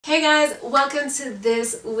Hey guys, welcome to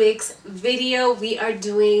this week's video. We are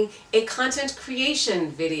doing a content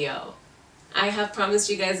creation video. I have promised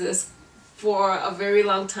you guys this for a very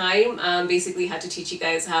long time. Basically had to teach you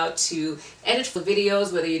guys how to edit for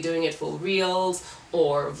videos, whether you're doing it for reels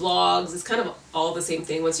or vlogs. It's kind of all the same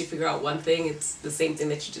thing. Once you figure out one thing, it's the same thing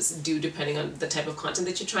that you just do depending on the type of content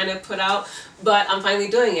that you're trying to put out. But I'm finally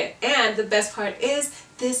doing it. And the best part is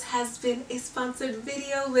this has been a sponsored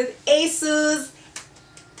video with Asus.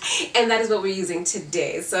 And that is what we're using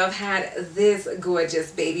today. So I've had this gorgeous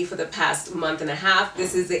baby for the past month and a half.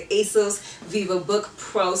 This is the Asus Vivobook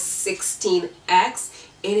Pro 16X.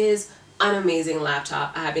 It is an amazing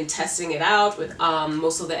laptop. I have been testing it out with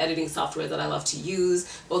most of the editing software that I love to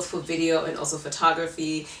use, both for video and also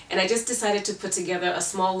photography. And I just decided to put together a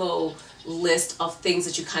small little list of things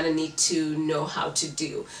that you kind of need to know how to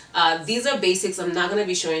do. These are basics. I'm not going to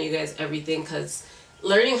be showing you guys everything because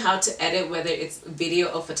learning how to edit, whether it's video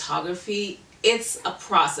or photography, it's a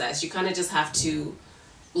process. You kind of just have to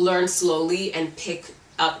learn slowly and pick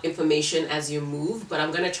up information as you move. But I'm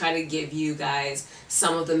going to try to give you guys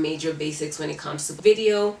some of the major basics when it comes to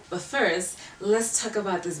video. But first, let's talk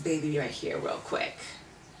about this baby right here real quick.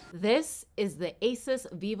 This is the Asus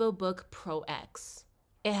Vivobook Pro X.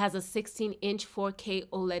 It has a 16-inch 4K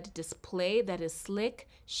OLED display that is slick,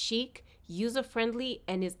 chic, user-friendly,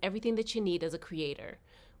 and is everything that you need as a creator,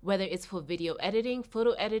 whether it's for video editing,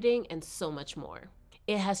 photo editing, and so much more.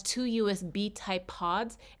 It has two USB type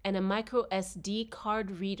pods and a micro SD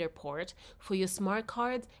card reader port for your smart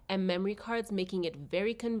cards and memory cards, making it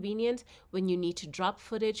very convenient when you need to drop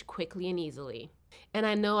footage quickly and easily. And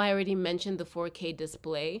I know I already mentioned the 4K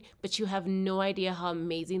display, but you have no idea how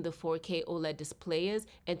amazing the 4K OLED display is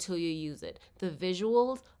until you use it. The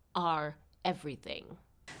visuals are everything.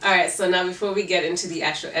 Alright, so now before we get into the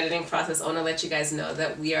actual editing process, I want to let you guys know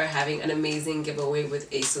that we are having an amazing giveaway with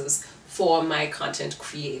Asus for my content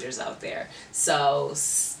creators out there. So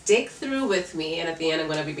stick through with me, and at the end I'm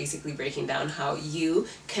going to be basically breaking down how you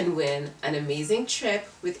can win an amazing trip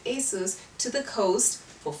with Asus to the coast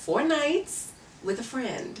for 4 nights with a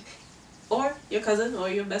friend. Or your cousin, or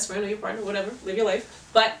your best friend, or your partner, whatever, live your life.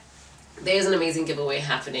 But there's an amazing giveaway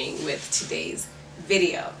happening with today's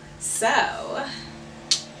video. So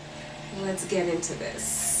let's get into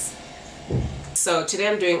this. So today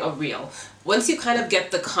I'm doing a reel. Once you kind of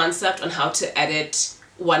get the concept on how to edit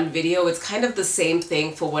one video, it's kind of the same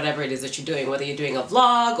thing for whatever it is that you're doing, whether you're doing a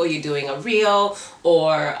vlog or you're doing a reel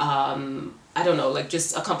or I don't know, like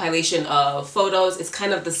just a compilation of photos. It's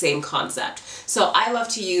kind of the same concept. So I love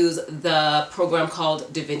to use the program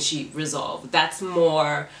called Davinci Resolve. That's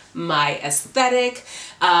more my aesthetic.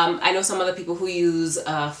 I know some other people who use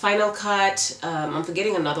Final Cut. I'm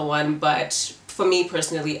forgetting another one, but for me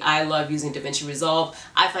personally, I love using Davinci Resolve.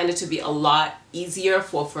 I find it to be a lot easier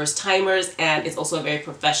for first timers, and it's also a very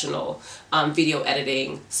professional video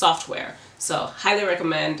editing software. So highly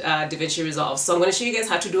recommend Davinci Resolve. So I'm going to show you guys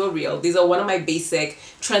how to do a reel. These are one of my basic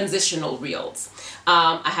transitional reels.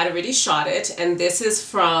 I had already shot it, and this is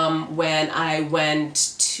from when I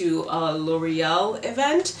went to a L'Oreal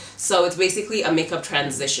event. So it's basically a makeup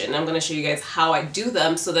transition. I'm going to show you guys how I do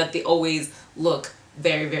them so that they always look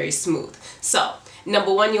very, very smooth. So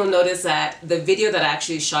number one, you'll notice that the video that I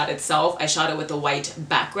actually shot itself, I shot it with a white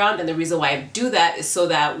background, and the reason why I do that is so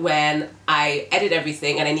that when I edit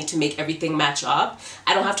everything and I need to make everything match up,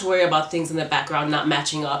 I don't have to worry about things in the background not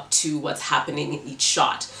matching up to what's happening in each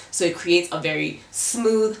shot. So it creates a very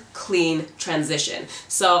smooth, clean transition.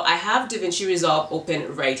 So I have Davinci Resolve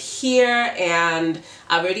open right here, and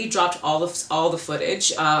I've already dropped all the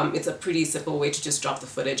footage. It's a pretty simple way to just drop the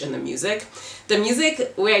footage and the music. The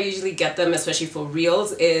music, where I usually get them, especially for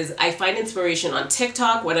reels, is I find inspiration on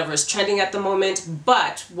TikTok, whatever is trending at the moment.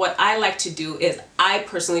 But what I like to do is I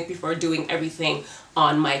personally prefer doing everything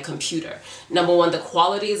on my computer. Number one, the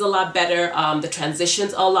quality is a lot better. The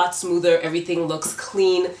transitions are a lot smoother. Everything looks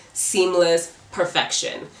clean, seamless,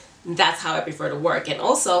 perfection. That's how I prefer to work. And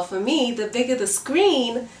also for me, the bigger the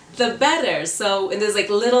screen, the better. So, and there's like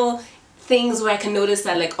little things where I can notice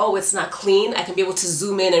that, like, oh, it's not clean. I can be able to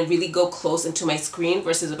zoom in and really go close into my screen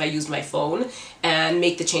versus if I use my phone and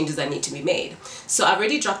make the changes that need to be made. So I've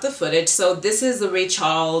already dropped the footage. So this is the Ray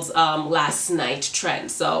Charles last night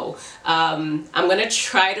trend. So I'm gonna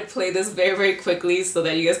try to play this very, very quickly so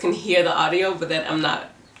that you guys can hear the audio, but then I'm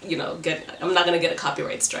not, I'm not gonna get a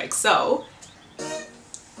copyright strike. So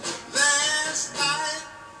last night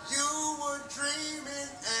you were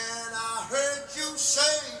dreaming and I heard you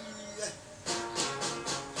say,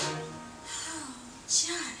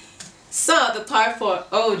 so the part for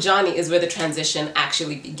 "Oh Johnny" is where the transition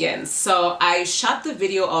actually begins. So I shot the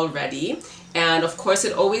video already, And of course,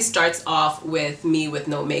 it always starts off with me with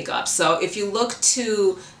no makeup. So if you look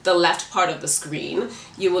to the left part of the screen,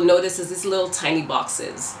 you will notice there's these little tiny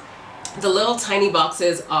boxes. The little tiny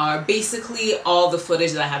boxes are basically all the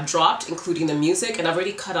footage that I have dropped, including the music, and I've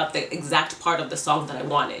already cut out the exact part of the song that I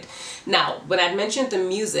wanted. Now, when I mentioned the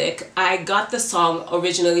music, I got the song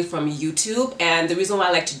originally from YouTube, and the reason why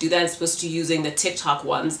I like to do that as opposed to using the TikTok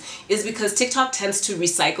ones is because TikTok tends to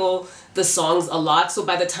recycle the songs a lot. So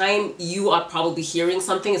by the time you are probably hearing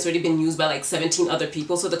something, it's already been used by like 17 other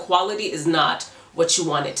people, so the quality is not what you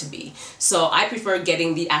want it to be. So I prefer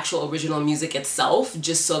getting the actual original music itself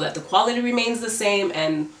just so that the quality remains the same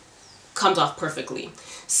and comes off perfectly.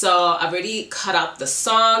 So I've already cut out the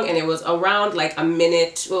song, and it was around like a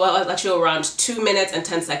minute, well actually around 2 minutes and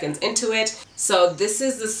 10 seconds into it. So this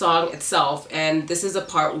is the song itself, and this is a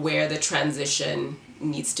part where the transition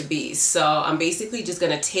needs to be. So I'm basically just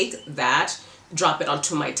gonna take that, drop it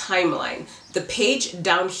onto my timeline. The page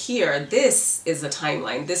down here, this is the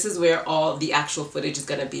timeline. This is where all the actual footage is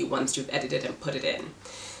gonna be once you've edited and put it in.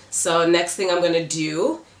 So next thing I'm gonna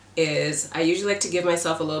do is, I usually like to give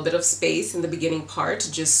myself a little bit of space in the beginning part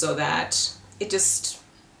just so that it just,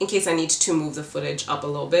 in case I need to move the footage up a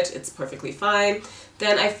little bit, it's perfectly fine.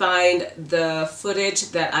 Then I find the footage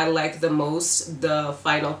that I like the most, the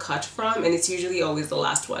final cut from, and it's usually always the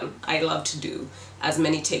last one. I love to do as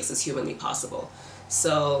many takes as humanly possible.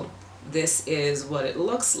 So this is what it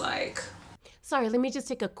looks like. Sorry, let me just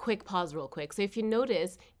take a quick pause real quick. So if you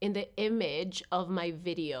notice in the image of my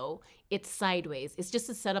video, it's sideways. It's just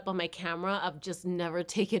a setup on my camera. I've just never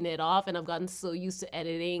taken it off, and I've gotten so used to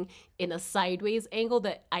editing in a sideways angle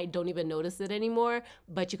that I don't even notice it anymore.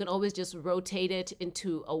 But you can always just rotate it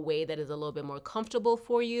into a way that is a little bit more comfortable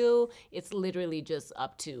for you. It's literally just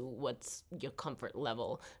up to what's your comfort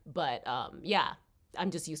level. But yeah,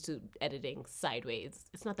 I'm just used to editing sideways.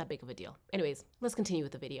 It's not that big of a deal. Anyways, let's continue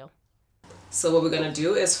with the video. So what we're gonna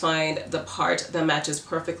do is find the part that matches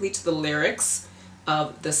perfectly to the lyrics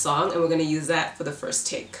of the song, and we're gonna use that for the first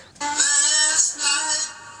take. Last night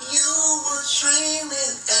you were dreaming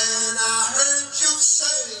and I heard you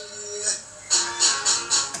say.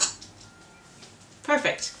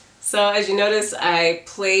 Perfect. So as you notice, I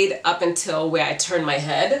played up until where I turned my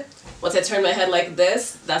head. Once I turn my head like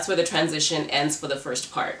this, that's where the transition ends for the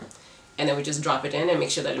first part. And then we just drop it in and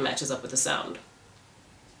make sure that it matches up with the sound.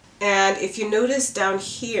 And if you notice down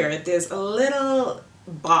here, there's a little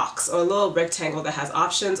box or a little rectangle that has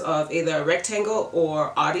options of either a rectangle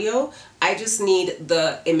or audio. I just need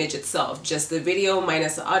the image itself, just the video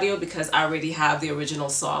minus the audio, because I already have the original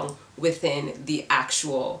song within the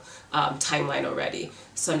actual timeline already.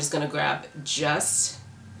 So I'm just gonna grab just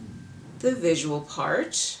the visual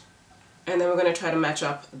part, and then we're gonna try to match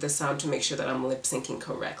up the sound to make sure that I'm lip syncing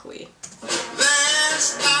correctly.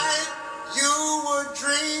 Last night you were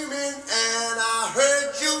dreaming and I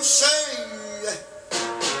heard you say.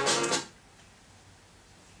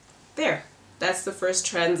 There, that's the first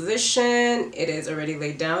transition. It is already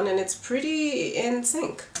laid down and it's pretty in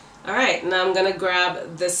sync. All right, now I'm gonna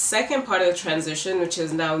grab the second part of the transition, which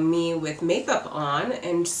is now me with makeup on,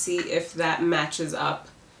 and see if that matches up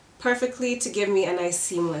perfectly to give me a nice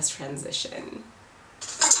seamless transition.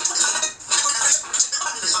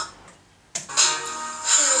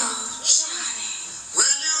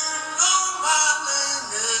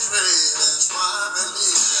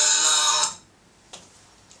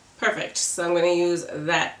 Perfect, so I'm going to use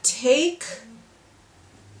that take,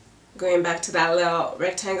 going back to that little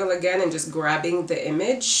rectangle again and just grabbing the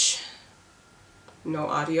image, no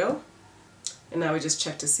audio, and now we just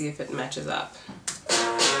check to see if it matches up.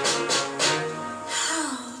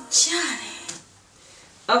 Oh,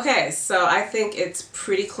 Johnny. Okay, so I think it's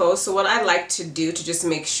pretty close. So what I like to do to just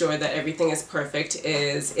make sure that everything is perfect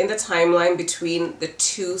is in the timeline between the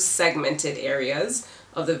two segmented areas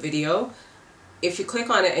of the video, if you click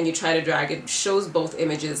on it and you try to drag it, it shows both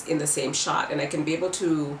images in the same shot, and I can be able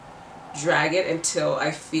to drag it until I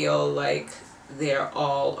feel like they're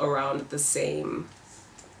all around the same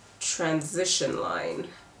transition line,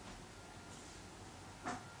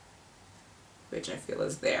 which I feel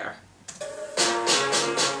is there.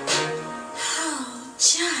 Oh,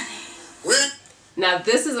 Johnny. Now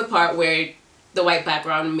this is a part where the white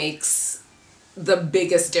background makes the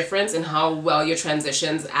biggest difference in how well your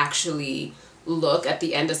transitions actually look at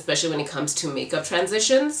the end, especially when it comes to makeup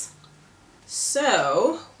transitions.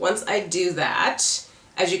 So once I do that,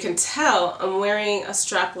 as you can tell, I'm wearing a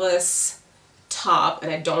strapless top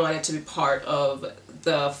and I don't want it to be part of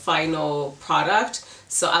the final product,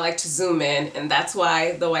 so I like to zoom in, and that's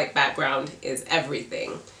why the white background is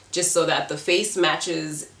everything, just so that the face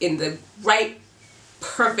matches in the right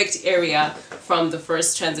perfect area from the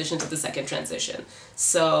first transition to the second transition.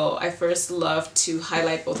 So I first love to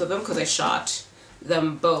highlight both of them because I shot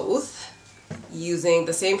them both using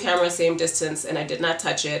the same camera, same distance, and I did not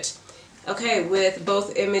touch it. Okay, with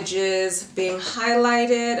both images being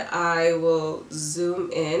highlighted, I will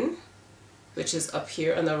zoom in, which is up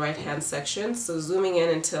here on the right hand section. So zooming in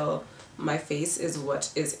until my face is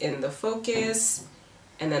what is in the focus,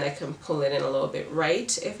 and then I can pull it in a little bit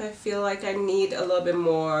right if I feel like I need a little bit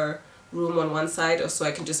more room on one side, or so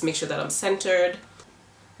I can just make sure that I'm centered.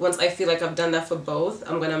 Once I feel like I've done that for both,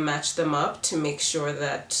 I'm going to match them up to make sure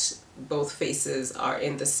that both faces are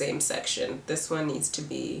in the same section. This one needs to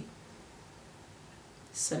be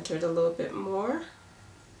centered a little bit more.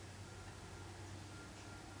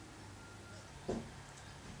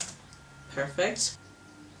 Perfect.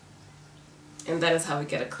 And that is how we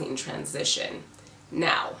get a clean transition.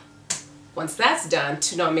 Now, once that's done,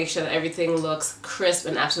 to now make sure that everything looks crisp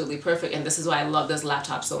and absolutely perfect, and this is why I love this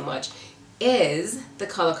laptop so much, is the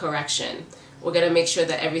color correction. We're gonna make sure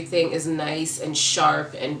that everything is nice and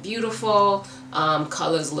sharp and beautiful.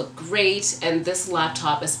 Colors look great, and this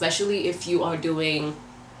laptop, especially if you are doing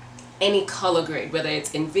any color grade, whether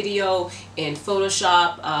it's in video, in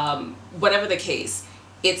Photoshop, whatever the case,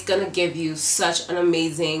 it's gonna give you such an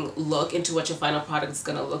amazing look into what your final product is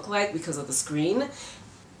gonna look like because of the screen.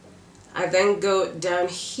 I then go down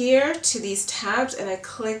here to these tabs and I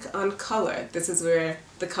click on color. This is where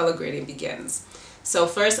the color grading begins. So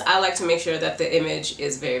first, I like to make sure that the image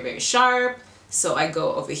is very, very sharp. So I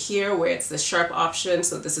go over here where it's the sharp option.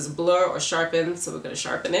 So this is blur or sharpen. So we're going to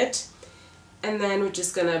sharpen it. And then we're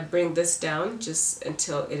just going to bring this down just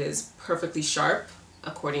until it is perfectly sharp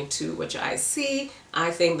according to what your eyes see.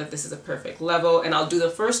 I think that this is a perfect level. And I'll do the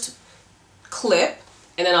first clip,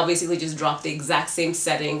 and then I'll basically just drop the exact same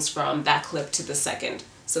settings from that clip to the second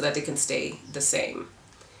so that they can stay the same.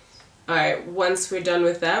 Alright, once we're done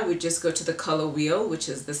with that, we just go to the color wheel, which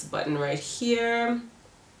is this button right here.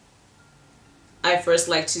 I first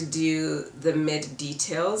like to do the mid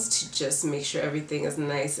details to just make sure everything is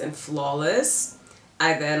nice and flawless.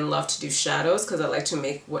 I then love to do shadows because I like to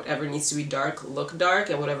make whatever needs to be dark look dark,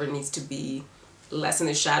 and whatever needs to be less in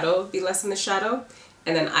the shadow be less in the shadow.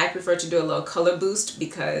 And then I prefer to do a little color boost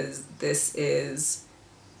because this is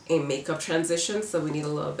a makeup transition, so we need a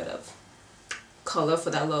little bit of color for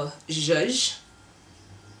that little zhuzh.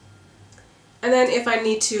 And then if I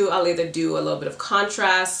need to, I'll either do a little bit of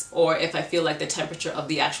contrast, or if I feel like the temperature of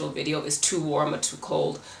the actual video is too warm or too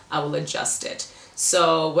cold, I will adjust it.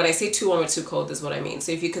 So when I say too warm or too cold is what I mean.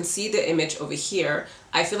 So if you can see the image over here,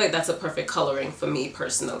 I feel like that's a perfect coloring for me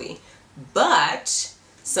personally. But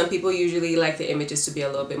some people usually like the images to be a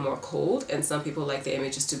little bit more cold, and some people like the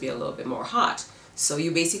images to be a little bit more hot. So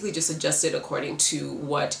you basically just adjust it according to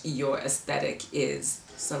what your aesthetic is.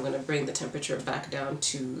 So I'm going to bring the temperature back down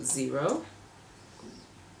to 0.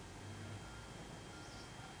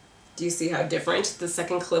 Do you see how different the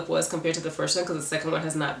second clip was compared to the first one? Because the second one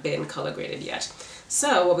has not been color graded yet.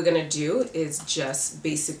 So what we're going to do is just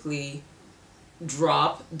basically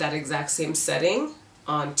drop that exact same setting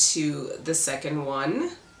onto the second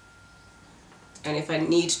one. And if I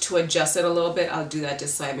need to adjust it a little bit, I'll do that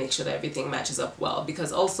just so I make sure that everything matches up well.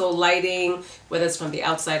 Because also lighting, whether it's from the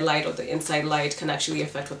outside light or the inside light, can actually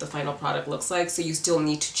affect what the final product looks like. So you still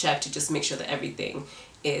need to check to just make sure that everything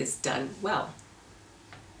is done well.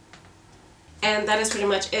 And that is pretty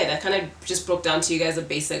much it. I kind of just broke down to you guys the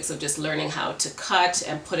basics of just learning how to cut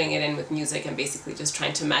and putting it in with music and basically just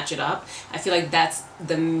trying to match it up. I feel like that's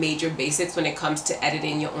the major basics when it comes to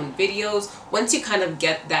editing your own videos. Once you kind of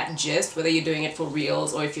get that gist, whether you're doing it for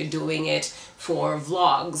reels or if you're doing it for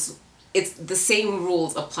vlogs, it's the same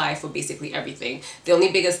rules apply for basically everything. The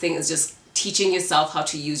only biggest thing is just teaching yourself how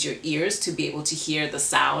to use your ears to be able to hear the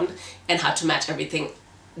sound and how to match everything,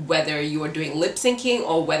 whether you are doing lip syncing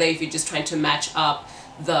or whether if you're just trying to match up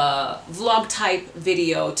the vlog type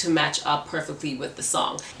video to match up perfectly with the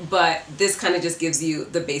song. But this kind of just gives you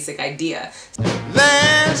the basic idea.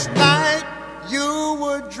 Last night you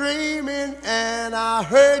were dreaming and I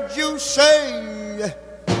heard you say,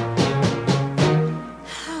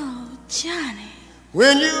 "Oh, Johnny."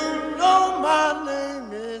 when you know my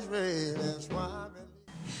name is Ray, that's why I believe.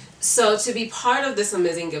 So to be part of this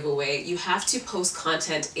amazing giveaway, you have to post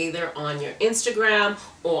content either on your Instagram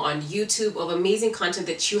or on YouTube of amazing content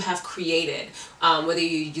that you have created. Whether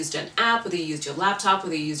you used an app, whether you used your laptop,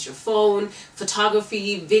 whether you used your phone,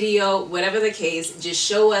 photography, video, whatever the case, just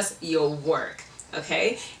show us your work.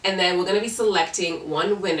 Okay, and then we're going to be selecting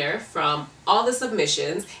one winner from all the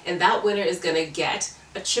submissions, and that winner is going to get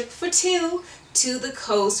a trip for 2 to the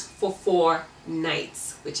coast for 4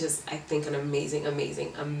 nights, which is, I think, an amazing,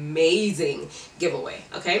 amazing, amazing giveaway.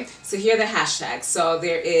 Okay, so here are the hashtags. So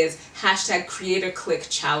there is hashtag Creator Click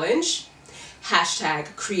Challenge,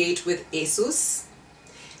 hashtag Create with Asus,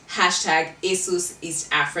 hashtag Asus East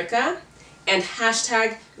Africa, and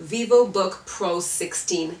hashtag Vivobook Pro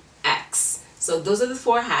 16X. So those are the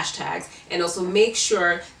 4 hashtags, and also make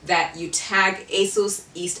sure that you tag Asus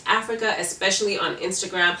East Africa, especially on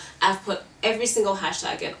Instagram. I've put every single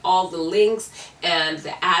hashtag and all the links and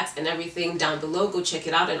the ads and everything down below. Go check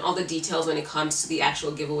it out, and all the details when it comes to the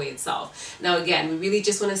actual giveaway itself. Now again, we really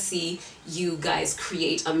just want to see you guys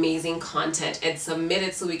create amazing content and submit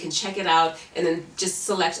it so we can check it out, and then just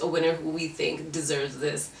select a winner who we think deserves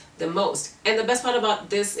this the most. And the best part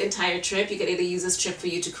about this entire trip, you can either use this trip for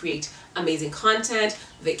you to create amazing content,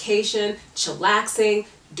 vacation, chillaxing,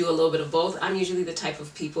 do a little bit of both. I'm usually the type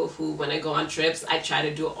of people who, when I go on trips, I try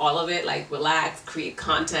to do all of it, like relax, create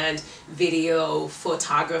content, video,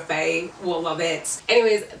 photography, all of it.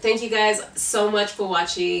 Anyways, thank you guys so much for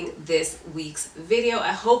watching this week's video.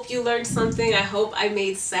 I hope you learned something. I hope I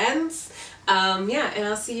made sense. Yeah, and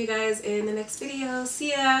I'll see you guys in the next video.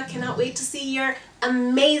 See ya. Cannot wait to see your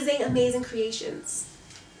amazing, amazing creations.